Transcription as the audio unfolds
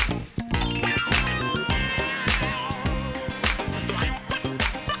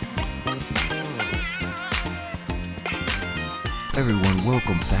everyone,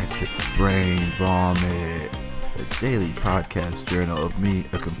 welcome back to Brain Vomit, a daily podcast journal of me,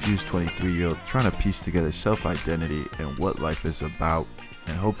 a confused 23-year-old, trying to piece together self-identity and what life is about,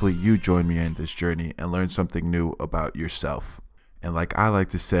 and hopefully you join me in this journey and learn something new about yourself. And like I like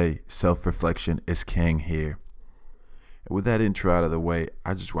to say, self-reflection is king here. And with that intro out of the way,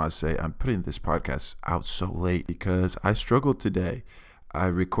 I just want to say I'm putting this podcast out so late because I struggled today. I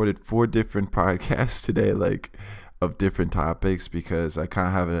recorded 4 different podcasts today, of different topics, because I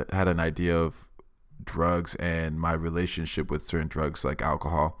kind of had an idea of drugs and my relationship with certain drugs like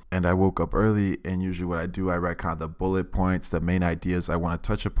alcohol. And I woke up early, and usually what I do, I write kind of the bullet points, the main ideas I want to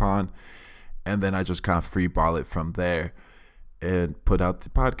touch upon, and then I just kind of freeball it from there and put out the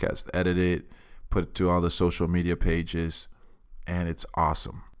podcast, edit it, put it to all the social media pages, and it's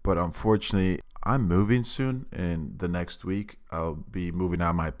awesome. But unfortunately, I'm moving soon. In the next week, I'll be moving out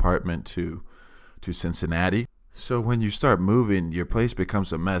of my apartment to Cincinnati. So when you start moving, your place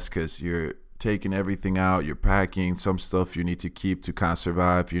becomes a mess because you're taking everything out, you're packing some stuff you need to keep to kind of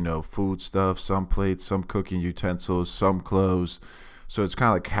survive, food stuff, some plates, some cooking utensils, some clothes. So it's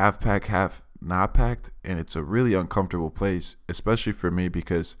kind of like half packed, half not packed, and it's a really uncomfortable place, especially for me,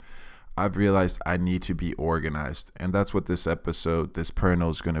 because I've realized I need to be organized. And that's what this episode, this Pournal,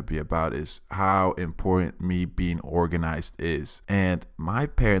 is going to be about, is how important me being organized is. And my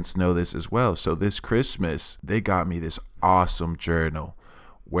parents know this as well. So this Christmas, they got me this awesome journal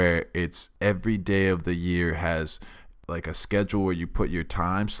where it's every day of the year has like a schedule where you put your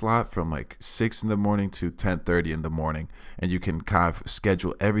time slot from 6 in the morning to 10:30 in the morning, and you can kind of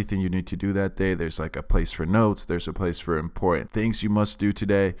schedule everything you need to do that day. There's a place for notes, there's a place for important things you must do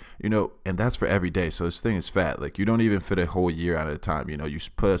today, and that's for every day. So this thing is fat. You don't even fit a whole year at a time. You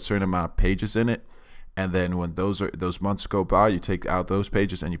put a certain amount of pages in it, and then when those months go by, you take out those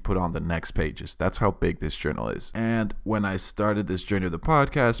pages and you put on the next pages. That's how big this journal is. And when I started this journey of the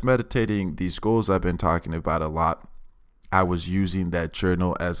podcast, meditating, these goals I've been talking about a lot, I was using that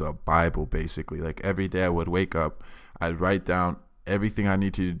journal as a Bible, basically. Every day I would wake up, I'd write down everything I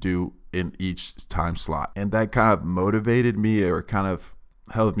needed to do in each time slot. And that kind of motivated me, or kind of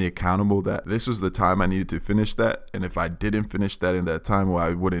held me accountable that this was the time I needed to finish that. And if I didn't finish that in that time, well,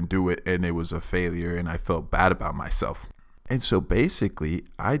 I wouldn't do it, and it was a failure, and I felt bad about myself. And so basically,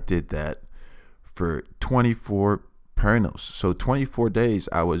 I did that for 24 Pournals. So 24 days,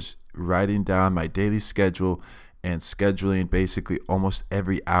 I was writing down my daily schedule and scheduling basically almost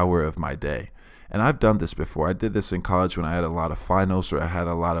every hour of my day. And I've done this before. I did this in college when I had a lot of finals, or I had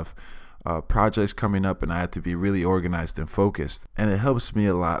a lot of projects coming up, and I had to be really organized and focused. And it helps me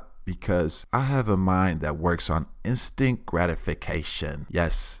a lot because I have a mind that works on instant gratification.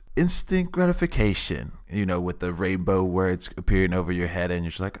 Yes, instant gratification, with the rainbow words appearing over your head, and you're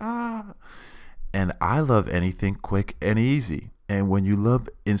just like, ah. And I love anything quick and easy. And when you love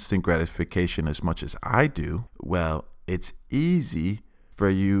instant gratification as much as I do, well, it's easy for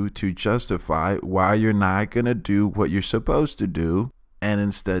you to justify why you're not going to do what you're supposed to do and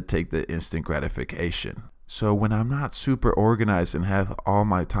instead take the instant gratification. So when I'm not super organized and have all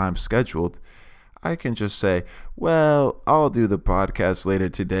my time scheduled, I can just say, well, I'll do the podcast later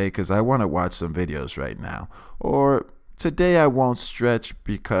today because I want to watch some videos right now. Or today I won't stretch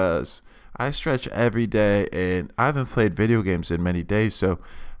because I stretch every day and I haven't played video games in many days, so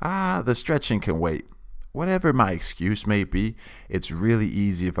the stretching can wait. Whatever my excuse may be, it's really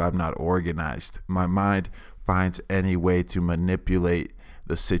easy if I'm not organized. My mind finds any way to manipulate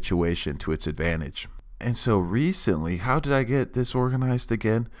the situation to its advantage. And so recently, how did I get disorganized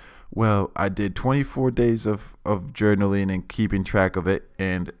again? Well, I did 24 days of journaling and keeping track of it,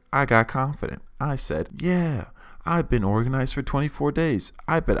 and I got confident. I said, yeah, I've been organized for 24 days.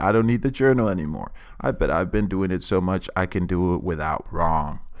 I bet I don't need the journal anymore. I bet I've been doing it so much I can do it without.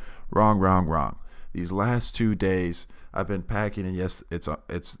 Wrong. These last 2 days I've been packing, and yes,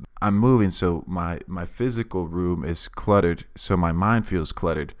 I'm moving, so my physical room is cluttered, so my mind feels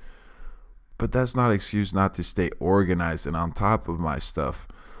cluttered. But that's not an excuse not to stay organized and on top of my stuff.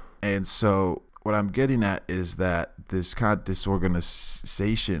 And so what I'm getting at is that this kind of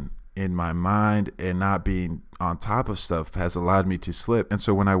disorganization in my mind and not being on top of stuff has allowed me to slip. And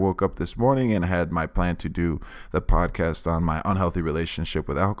so when I woke up this morning and had my plan to do the podcast on my unhealthy relationship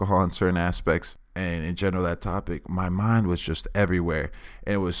with alcohol in certain aspects, and in general that topic, my mind was just everywhere,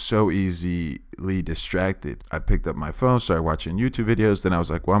 and it was so easily distracted. I picked up my phone, started watching YouTube videos, then I was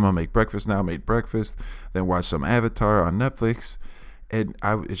like, well, I'm gonna make breakfast now. Made breakfast, then watched some Avatar on Netflix, and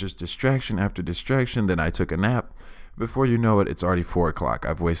it's just distraction after distraction. Then I took a nap. Before you know it, it's already 4 o'clock.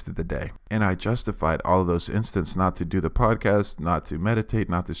 I've wasted the day. And I justified all of those instances not to do the podcast, not to meditate,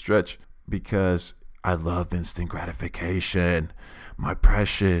 not to stretch, because I love instant gratification. My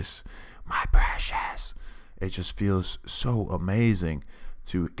precious, my precious. It just feels so amazing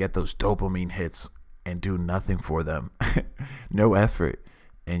to get those dopamine hits and do nothing for them. No effort.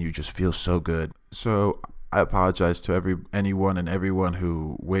 And you just feel so good. So I apologize to anyone and everyone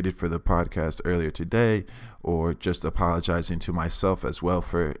who waited for the podcast earlier today, or just apologizing to myself as well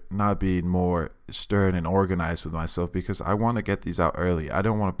for not being more stern and organized with myself, because I want to get these out early. I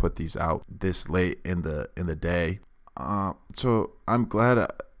don't want to put these out this late in the day. So I'm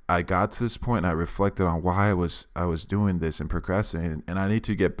glad I got to this point and I reflected on why I was doing this and procrastinating, and I need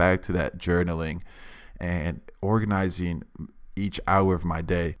to get back to that journaling and organizing each hour of my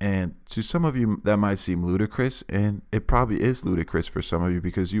day. And to some of you that might seem ludicrous, and it probably is ludicrous for some of you,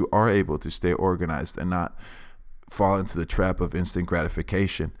 because you are able to stay organized and not fall into the trap of instant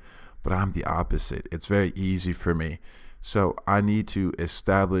gratification. But I'm the opposite. It's very easy for me. So I need to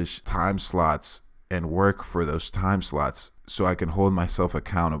establish time slots and work for those time slots so I can hold myself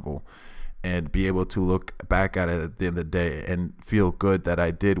accountable and be able to look back at it at the end of the day and feel good that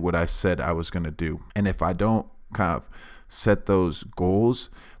I did what I said I was going to do. And if I don't kind of set those goals,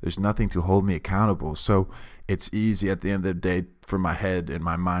 there's nothing to hold me accountable. So it's easy at the end of the day for my head and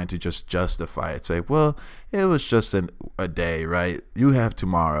my mind to just justify it. Say, well, it was just a day, right? You have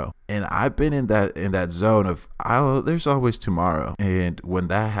tomorrow. And I've been in that zone of, there's always tomorrow. And when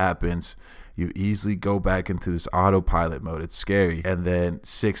that happens, you easily go back into this autopilot mode. It's scary. And then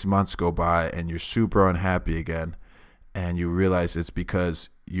 6 months go by and you're super unhappy again. And you realize it's because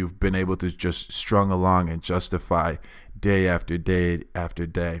you've been able to just strung along and justify day after day after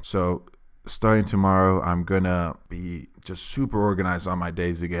day. So starting tomorrow, I'm going to be just super organized on my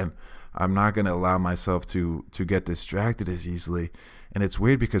days again. I'm not going to allow myself to get distracted as easily. And it's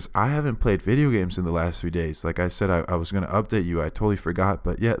weird because I haven't played video games in the last 3 days. Like I said, I was going to update you. I totally forgot.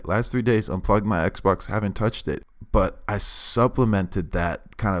 But yeah, last 3 days, unplugged my Xbox, haven't touched it. But I supplemented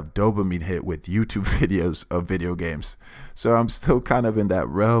that kind of dopamine hit with YouTube videos of video games. So I'm still kind of in that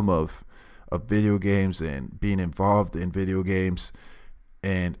realm of video games and being involved in video games.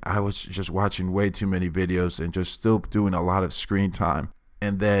 And I was just watching way too many videos and just still doing a lot of screen time.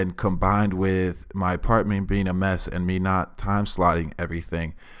 And then combined with my apartment being a mess and me not time slotting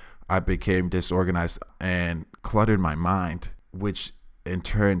everything, I became disorganized and cluttered my mind, which in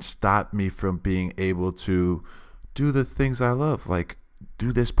turn stopped me from being able to do the things I love, like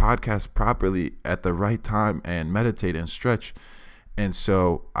do this podcast properly at the right time and meditate and stretch. And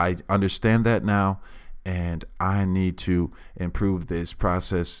so I understand that now, and I need to improve this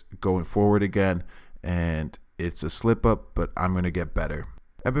process going forward again. And it's a slip up, but I'm going to get better.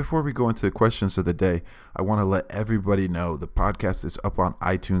 And before we go into the questions of the day, I want to let everybody know the podcast is up on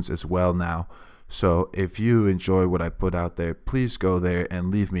iTunes as well now. So if you enjoy what I put out there, please go there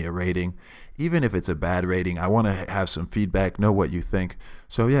and leave me a rating. Even if it's a bad rating, I want to have some feedback, know what you think.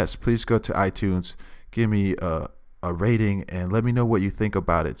 So yes, please go to iTunes, give me a rating, and let me know what you think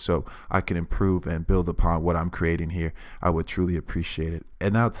about it so I can improve and build upon what I'm creating here. I would truly appreciate it.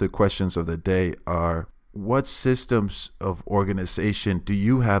 And now to the questions of the day are, what systems of organization do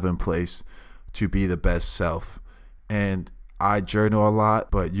you have in place to be the best self? And I journal a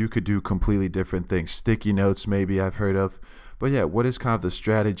lot, but you could do completely different things. Sticky notes, maybe, I've heard of. But yeah, what is kind of the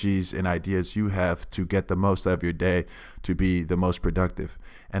strategies and ideas you have to get the most out of your day to be the most productive?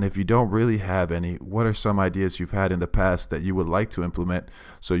 And if you don't really have any, what are some ideas you've had in the past that you would like to implement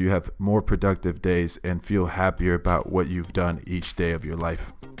so you have more productive days and feel happier about what you've done each day of your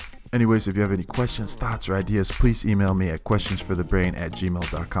life? Anyways, if you have any questions, thoughts, or ideas, please email me at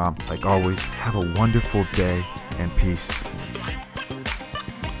questionsforthebrain@gmail.com. Like always, have a wonderful day and peace.